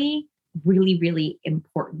emotionally really, really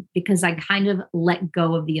important, because I kind of let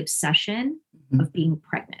go of the obsession of being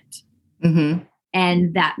pregnant. Mm-hmm.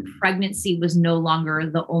 And that pregnancy was no longer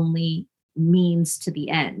the only means to the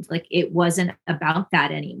end. Like, it wasn't about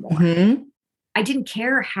that anymore. Mm-hmm. I didn't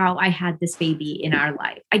care how I had this baby in our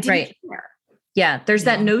life. I didn't care. Yeah. There's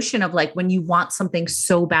that notion of like, when you want something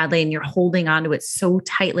so badly and you're holding onto it so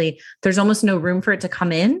tightly, there's almost no room for it to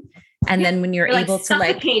come in. And then when you're able to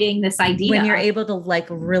suffocating this idea, when you're able to like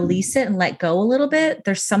release it and let go a little bit,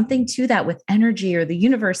 there's something to that with energy or the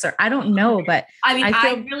universe, or I don't know, but I mean,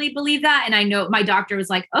 I really believe that. And I know my doctor was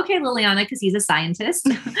like, okay, Liliana, cause he's a scientist.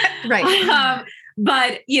 Right.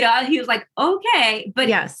 But he was like, okay, but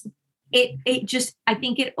yes, it just, I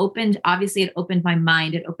think it opened my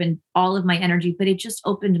mind. It opened all of my energy, but it just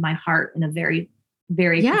opened my heart in a very,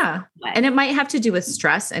 very way. And it might have to do with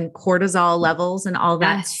stress and cortisol levels and all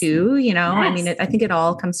that too. I mean, I think it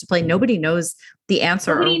all comes to play. Nobody knows the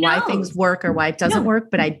answer or why things work or why it doesn't work,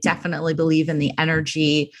 but I definitely believe in the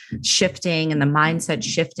energy shifting and the mindset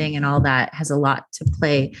shifting, and all that has a lot to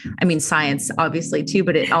play. I mean, science obviously too,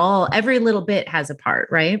 but every little bit has a part,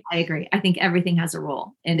 right? I agree. I think everything has a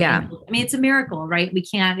role. I mean, it's a miracle, right? We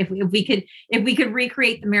can't, if we could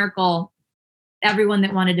recreate the miracle, everyone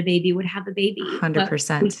that wanted a baby would have a baby.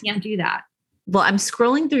 100%. We can't do that. Well, I'm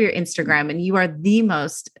scrolling through your Instagram and you are the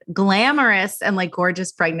most glamorous and like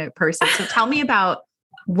gorgeous pregnant person. So tell me about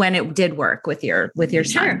when it did work with your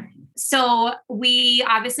son. So we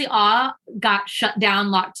obviously all got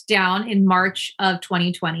locked down in March of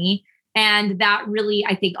 2020. And that really,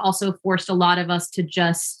 I think, also forced a lot of us to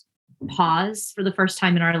just pause for the first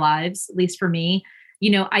time in our lives, at least for me.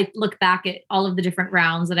 I look back at all of the different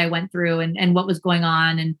rounds that I went through and what was going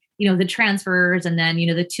on, and, the transfers, and then,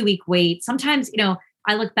 the 2-week wait. Sometimes,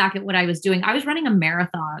 I look back at what I was doing. I was running a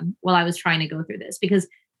marathon while I was trying to go through this, because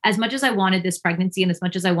as much as I wanted this pregnancy and as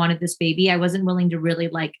much as I wanted this baby, I wasn't willing to really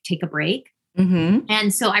take a break. Mm-hmm.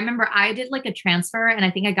 And so I remember I did a transfer, and I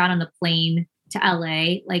think I got on the plane to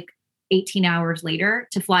LA like 18 hours later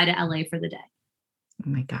to fly to LA for the day. Oh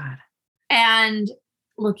my God. And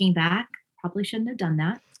looking back, probably shouldn't have done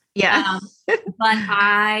that. Yeah. But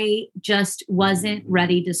I just wasn't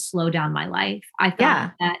ready to slow down my life. I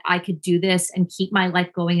thought that I could do this and keep my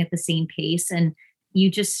life going at the same pace. And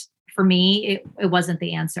for me, it wasn't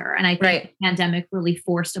the answer. And I think the pandemic really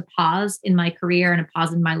forced a pause in my career and a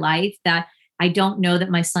pause in my life that I don't know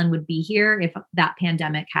that my son would be here if that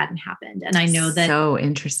pandemic hadn't happened. And I know that so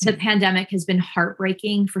interesting. The pandemic has been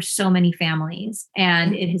heartbreaking for so many families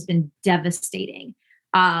and it has been devastating.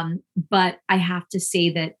 But I have to say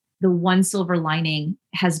that the one silver lining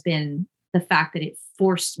has been the fact that it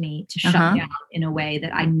forced me to shut down in a way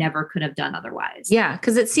that I never could have done otherwise. Yeah.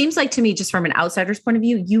 Cause it seems like to me, just from an outsider's point of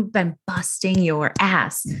view, you've been busting your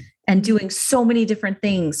ass and doing so many different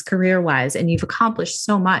things career-wise, and you've accomplished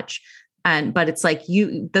so much. But it's like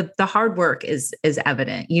the hard work is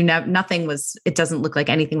evident. It doesn't look like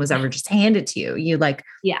anything was ever just handed to you. You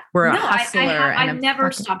were a hustler. I've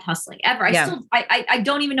never stopped hustling ever. I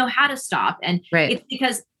don't even know how to stop. And it's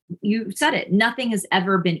because you said it, nothing has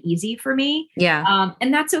ever been easy for me. Yeah.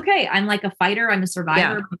 And that's okay. I'm like a fighter. I'm a survivor.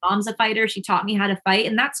 Yeah. My mom's a fighter. She taught me how to fight,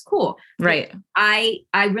 and that's cool. Right. But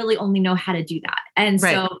I really only know how to do that. And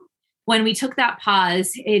so when we took that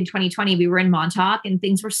pause in 2020, we were in Montauk and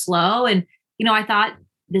things were slow. And, I thought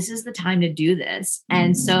this is the time to do this.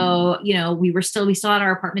 And so, we still had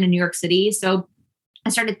our apartment in New York City. So I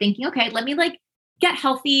started thinking, okay, let me get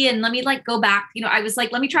healthy and let me go back. I was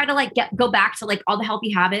like, let me try to go back to all the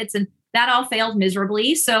healthy habits, and that all failed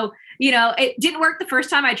miserably. So, it didn't work the first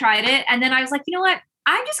time I tried it. And then I was like, you know what?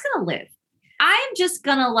 I'm just going to live. I'm just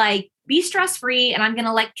going to be stress-free, and I'm going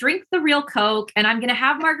to drink the real Coke, and I'm going to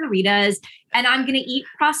have margaritas, and I'm going to eat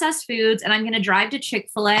processed foods, and I'm going to drive to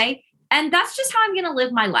Chick-fil-A. And that's just how I'm going to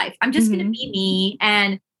live my life. I'm just going to be me.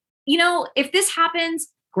 And, if this happens,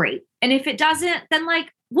 great. And if it doesn't, then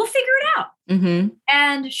we'll figure it out. Mm-hmm.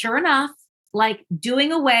 And sure enough,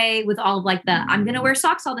 doing away with all of I'm going to wear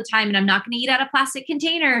socks all the time, and I'm not going to eat out of plastic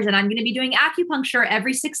containers, and I'm going to be doing acupuncture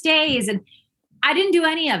every 6 days. And I didn't do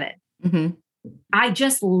any of it. Mm-hmm. I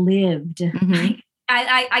just lived. Mm-hmm.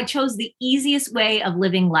 I chose the easiest way of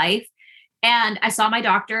living life. And I saw my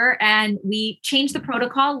doctor, and we changed the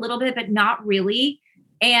protocol a little bit, but not really.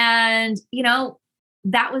 And,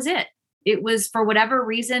 that was it. It was, for whatever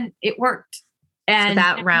reason, it worked. And so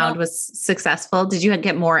that round was successful. Did you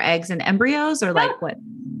get more eggs and embryos, or what?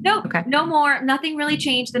 No, no more. Nothing really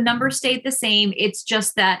changed. The number stayed the same. It's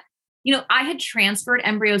just that, I had transferred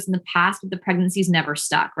embryos in the past, but the pregnancies never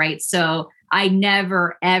stuck. Right. So I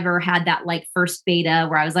never, ever had that first beta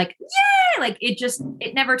where I was like, yay,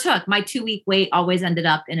 it never took. My 2-week wait always ended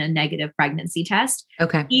up in a negative pregnancy test.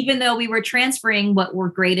 Okay. Even though we were transferring what were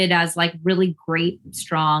graded as really great,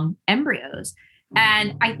 strong embryos.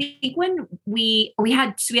 And I think when we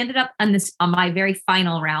ended up on my very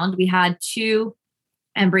final round, we had 2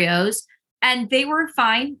 embryos. And they were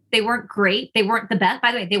fine. They weren't great. They weren't the best.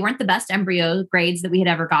 By the way, they weren't the best embryo grades that we had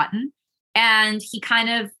ever gotten. And he kind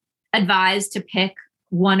of advised to pick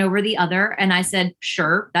one over the other. And I said,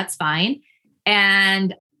 sure, that's fine.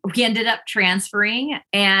 And we ended up transferring,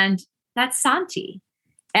 and that's Santi.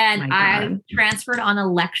 And I transferred on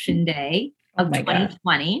election day of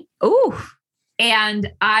 2020. Oh.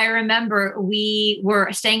 And I remember we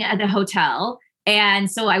were staying at the hotel.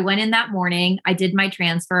 And so I went in that morning, I did my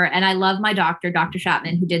transfer, and I love my doctor, Dr.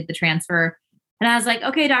 Chapman, who did the transfer. And I was like,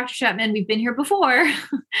 okay, Dr. Chapman, we've been here before,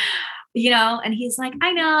 and he's like,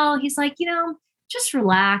 I know. He's like, just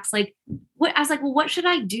relax. What? I was like, well, what should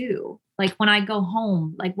I do? When I go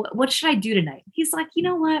home, what should I do tonight? He's like, you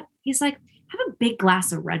know what? He's like, have a big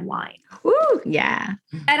glass of red wine. Ooh, yeah.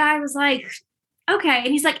 And I was like, okay.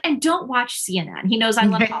 And he's like, and don't watch CNN. He knows I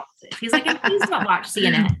love politics. He's like, and please don't watch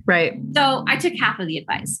CNN. Right. So I took half of the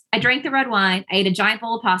advice. I drank the red wine, I ate a giant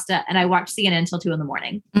bowl of pasta, and I watched CNN until 2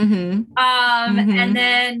 a.m. Mm-hmm. And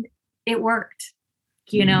then it worked,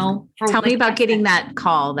 Tell me about getting that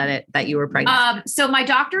call that you were pregnant. So my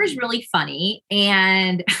doctor is really funny.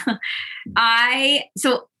 And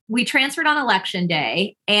so we transferred on election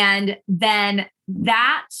day. And then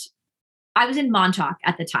I was in Montauk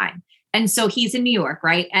at the time. And so he's in New York,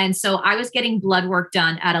 right? And so I was getting blood work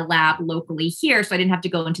done at a lab locally here, so I didn't have to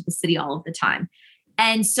go into the city all of the time.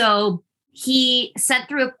 And so he sent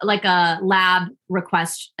through a lab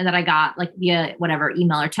request that I got via whatever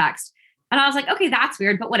email or text. And I was like, okay, that's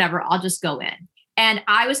weird, but whatever, I'll just go in. And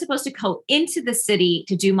I was supposed to go into the city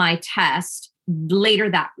to do my test later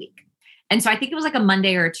that week. And so I think it was a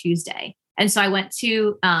Monday or a Tuesday. And so I went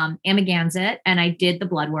to Amagansett and I did the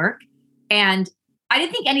blood work. And I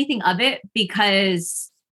didn't think anything of it because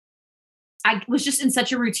I was just in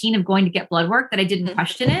such a routine of going to get blood work that I didn't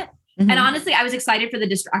question it. Mm-hmm. And honestly, I was excited for the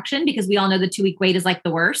distraction because we all know the 2-week wait is like the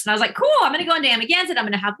worst. And I was like, cool, I'm going to go into Amagansett. I'm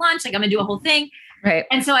going to have lunch. Like I'm going to do a whole thing. Right.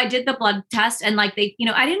 And so I did the blood test and like I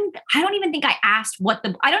don't even think I asked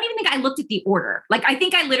I don't even think I looked at the order. Like, I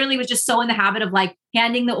think I literally was just so in the habit of like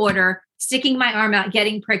handing the order, sticking my arm out,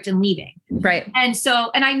 getting pricked and leaving. Right. And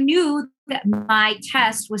I knew that my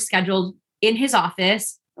test was scheduled in his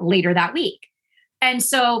office later that week. And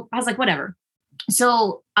so I was like, whatever.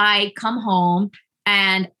 So I come home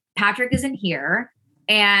and Patrick isn't here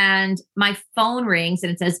and my phone rings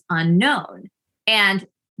and it says unknown. And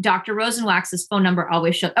Dr. Rosenwax's phone number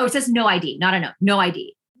always shows, it says no ID, not unknown, no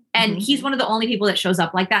ID. And he's one of the only people that shows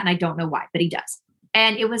up like that. And I don't know why, but he does.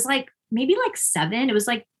 And it was like, maybe like 7, it was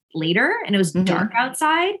like later and it was dark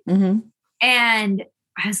outside. And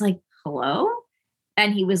I was like, hello?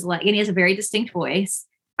 And he was like, and he has a very distinct voice.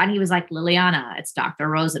 And he was like, Liliana, it's Dr.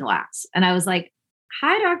 Rosenwax. And I was like,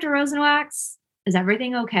 hi, Dr. Rosenwax. Is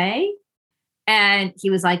everything okay? And he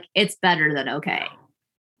was like, it's better than okay.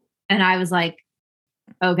 And I was like,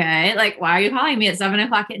 okay, like, why are you calling me at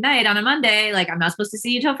 7:00 at night on a Monday? Like, I'm not supposed to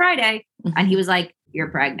see you till Friday. And he was like, you're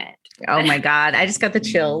pregnant. Oh my God. I just got the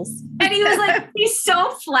chills. And he was like, he's so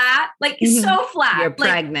flat, like so flat. You're like,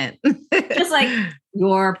 pregnant. Just like,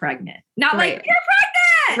 you're pregnant. Not like, you're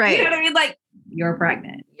pregnant. Right. You know what I mean? Like, you're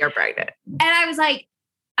pregnant. You're pregnant. And I was like,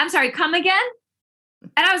 I'm sorry, come again?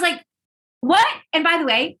 And I was like, what? And by the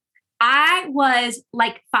way, I was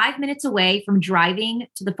like 5 minutes away from driving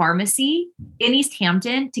to the pharmacy in East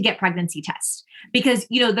Hampton to get pregnancy tests because,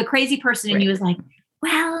 the crazy person in you is like,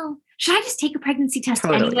 well, should I just take a pregnancy test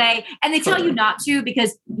anyway? And they tell you not to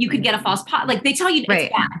because you could get a false positive. Like they tell you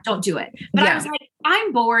it's bad, don't do it. But I was like,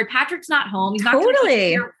 I'm bored. Patrick's not home. He's not going to be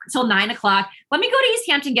here until 9:00. Let me go to East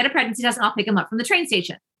Hampton, get a pregnancy test, and I'll pick him up from the train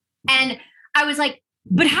station. And I was like,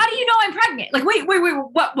 but how do you know I'm pregnant? Like, wait,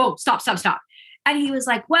 what? Whoa, stop. And he was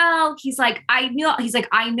like, well,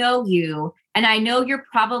 I know you. And I know you're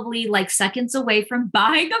probably like seconds away from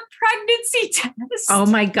buying a pregnancy test. Oh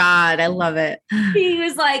my God. I love it. He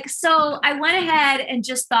was like, so I went ahead and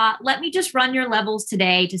just thought, let me just run your levels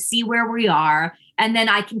today to see where we are. And then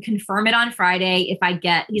I can confirm it on Friday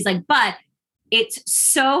he's like, but it's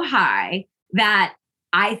so high that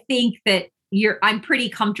I think that I'm pretty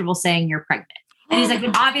comfortable saying you're pregnant. And he's like,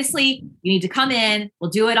 obviously you need to come in.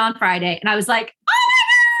 We'll do it on Friday. And I was like,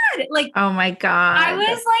 oh my God. Like, oh my God. I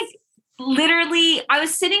was like, literally, I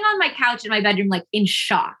was sitting on my couch in my bedroom, like in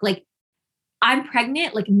shock. Like, I'm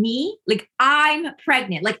pregnant, like me, like I'm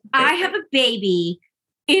pregnant. Like I have a baby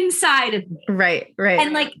inside of me. Right.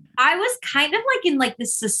 And like, I was kind of like in like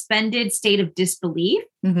this suspended state of disbelief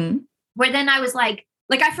where then I was like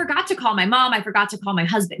I forgot to call my mom. I forgot to call my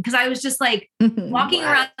husband because I was just like walking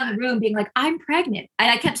around the room being like, I'm pregnant.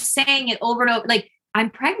 And I kept saying it over and over, like, I'm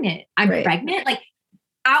pregnant. I'm pregnant. Like,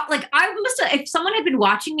 I must have, if someone had been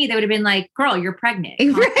watching me, they would have been like, girl, you're pregnant.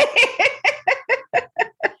 Like,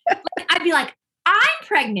 I'd be like, I'm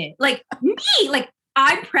pregnant. Like me, like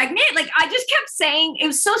I'm pregnant. Like I just kept saying, it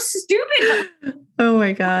was so stupid. Oh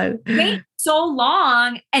my God. Wait so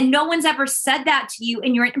long. And no one's ever said that to you.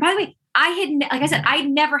 And by the way, like I said, I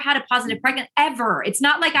never had a positive pregnant ever. It's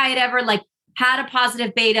not like I had ever like had a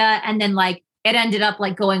positive beta and then like it ended up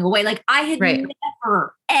like going away. Like I had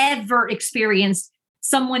never, ever experienced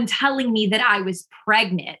someone telling me that I was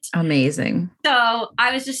pregnant. Amazing. So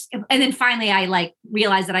I was just, and then finally I like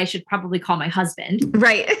realized that I should probably call my husband.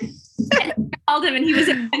 Right. And I called him and he was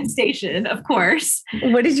at Penn Station, of course.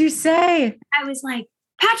 What did you say? I was like,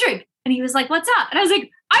 Patrick. And he was like, what's up? And I was like,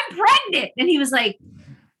 I'm pregnant. And he was like,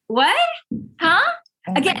 what? Huh?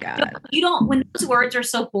 Oh again, you don't, when those words are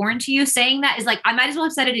so foreign to you, saying that is like, I might as well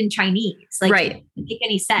have said it in Chinese. Like, it doesn't make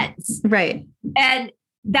any sense. Right. And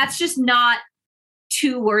that's just not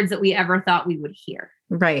 2 words that we ever thought we would hear.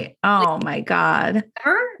 Right. Oh like, my God.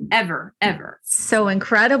 Ever. So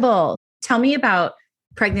incredible. Tell me about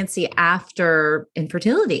pregnancy after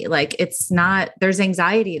infertility. Like there's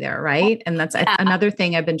anxiety there, right? And that's another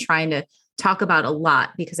thing I've been trying to talk about a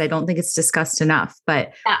lot because I don't think it's discussed enough,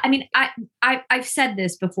 but I mean, I've said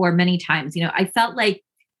this before many times, I felt like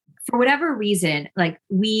for whatever reason, like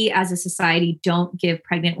we as a society don't give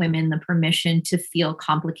pregnant women the permission to feel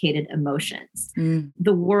complicated emotions.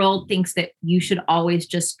 The world thinks that you should always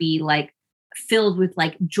just be like filled with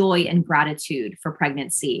like joy and gratitude for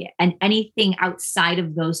pregnancy, and anything outside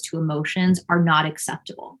of those 2 emotions are not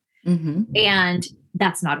acceptable. And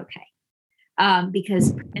that's not okay.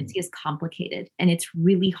 Because pregnancy is complicated and it's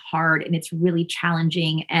really hard and it's really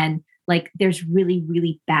challenging. And like, there's really,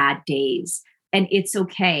 really bad days. and it's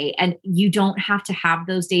okay. And you don't have to have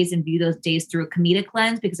those days and view those days through a comedic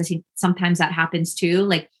lens, because I think sometimes that happens too.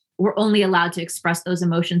 Like, we're only allowed to express those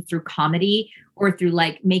emotions through comedy or through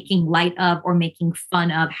like making light of or making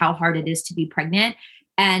fun of how hard it is to be pregnant.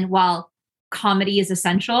 And while comedy is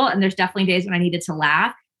essential, and there's definitely days when I needed to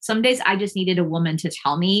laugh, some days I just needed a woman to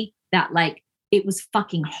tell me that like it was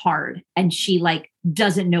fucking hard and she like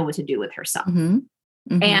doesn't know what to do with herself. Mm-hmm.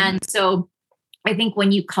 Mm-hmm. And so I think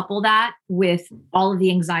when you couple that with all of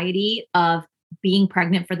the anxiety of being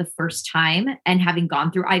pregnant for the first time and having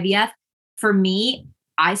gone through IVF, for me,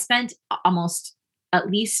 I spent almost at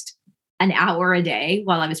least an hour a day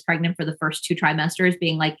while I was pregnant for the first 2 trimesters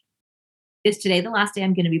being like, is today the last day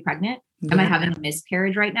I'm going to be pregnant? Am I having a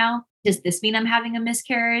miscarriage right now? Does this mean I'm having a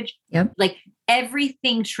miscarriage? Yep. Like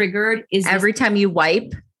everything triggered is every time you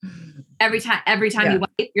wipe. Every time you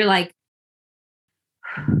wipe, you're like,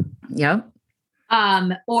 yep.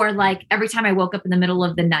 Or like every time I woke up in the middle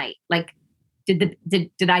of the night, like,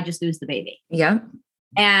 did I just lose the baby? Yeah.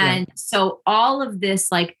 And so all of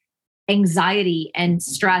this like anxiety and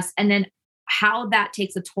stress, and then how that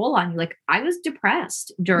takes a toll on you. Like, I was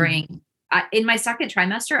depressed during, in my second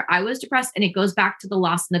trimester, I was depressed, and it goes back to the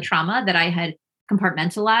loss and the trauma that I had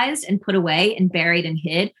compartmentalized and put away and buried and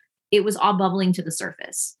hid. It was all bubbling to the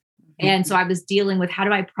surface. Mm-hmm. And so I was dealing with, how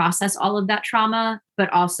do I process all of that trauma,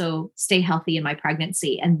 but also stay healthy in my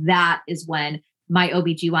pregnancy? And that is when my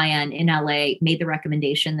OBGYN in LA made the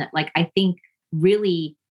recommendation that like, I think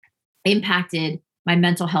really impacted my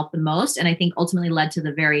mental health the most. And I think ultimately led to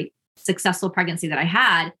the very successful pregnancy that I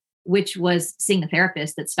had, which was seeing a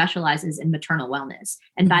therapist that specializes in maternal wellness.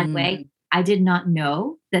 And by the way, I did not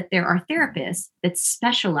know that there are therapists that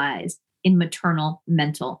specialize in maternal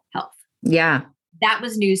mental health. Yeah. That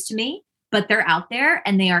was news to me, but they're out there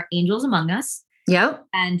and they are angels among us. Yep.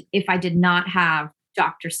 And if I did not have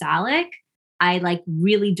Dr. Salick, I like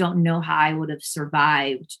really don't know how I would have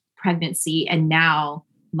survived pregnancy and now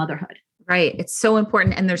motherhood. Right. It's so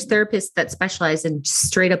important. And there's therapists that specialize in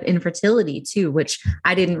straight up infertility too, which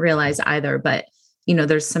I didn't realize either. But, you know,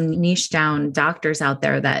 there's some niche down doctors out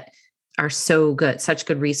there that are so good, such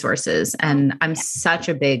good resources. And I'm such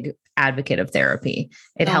a big advocate of therapy.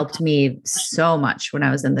 It helped me so much when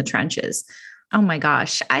I was in the trenches. Oh my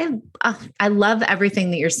gosh. I love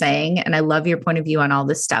everything that you're saying. And I love your point of view on all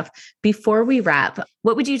this stuff. Before we wrap,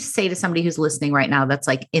 what would you say to somebody who's listening right now that's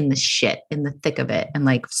like in the shit, in the thick of it and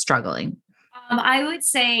like struggling? I would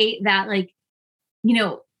say that like, you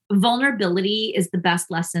know, vulnerability is the best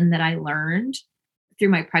lesson that I learned through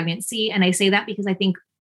my pregnancy. And I say that because I think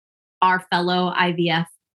our fellow IVF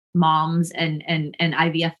moms and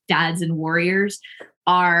IVF dads and warriors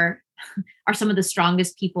are some of the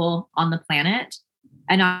strongest people on the planet.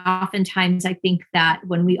 And oftentimes I think that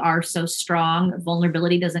when we are so strong,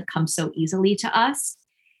 vulnerability doesn't come so easily to us.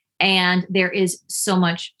 And there is so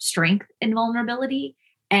much strength in vulnerability.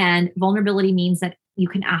 And vulnerability means that you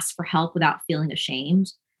can ask for help without feeling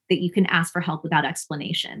ashamed, that you can ask for help without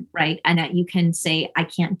explanation, right? And that you can say, I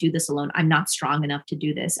can't do this alone. I'm not strong enough to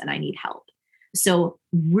do this and I need help. So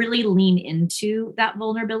really lean into that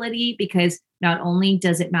vulnerability, because not only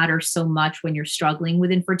does it matter so much when you're struggling with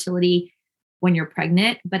infertility, when you're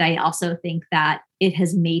pregnant, but I also think that it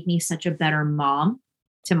has made me such a better mom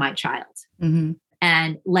to my child. Mm-hmm.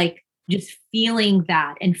 And like just feeling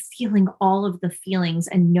that and feeling all of the feelings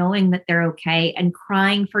and knowing that they're okay and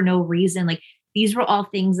crying for no reason. Like these were all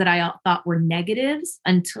things that I thought were negatives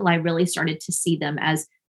until I really started to see them as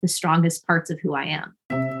the strongest parts of who I am.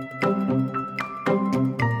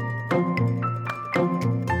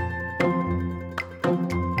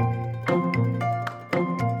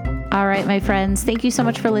 All right, my friends, thank you so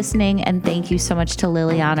much for listening. And thank you so much to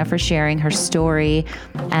Liliana for sharing her story.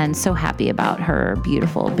 And so happy about her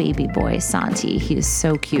beautiful baby boy, Santi. He is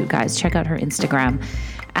so cute, guys. Check out her Instagram.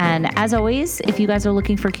 And as always, if you guys are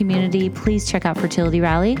looking for community, please check out Fertility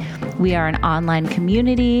Rally. We are an online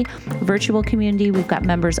community, virtual community. We've got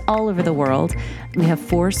members all over the world. We have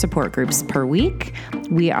 4 support groups per week.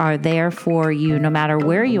 We are there for you no matter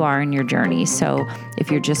where you are in your journey. So if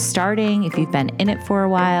you're just starting, if you've been in it for a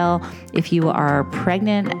while, if you are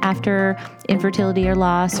pregnant after infertility or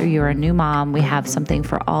loss, or you're a new mom, we have something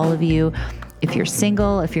for all of you. If you're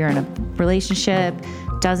single, if you're in a relationship,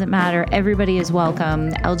 doesn't matter. Everybody is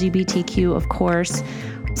welcome. LGBTQ, of course.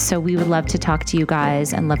 So we would love to talk to you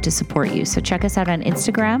guys and love to support you. So check us out on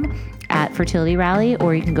Instagram at Fertility Rally,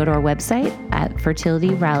 or you can go to our website at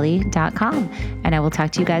fertilityrally.com. And I will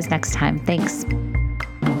talk to you guys next time. Thanks.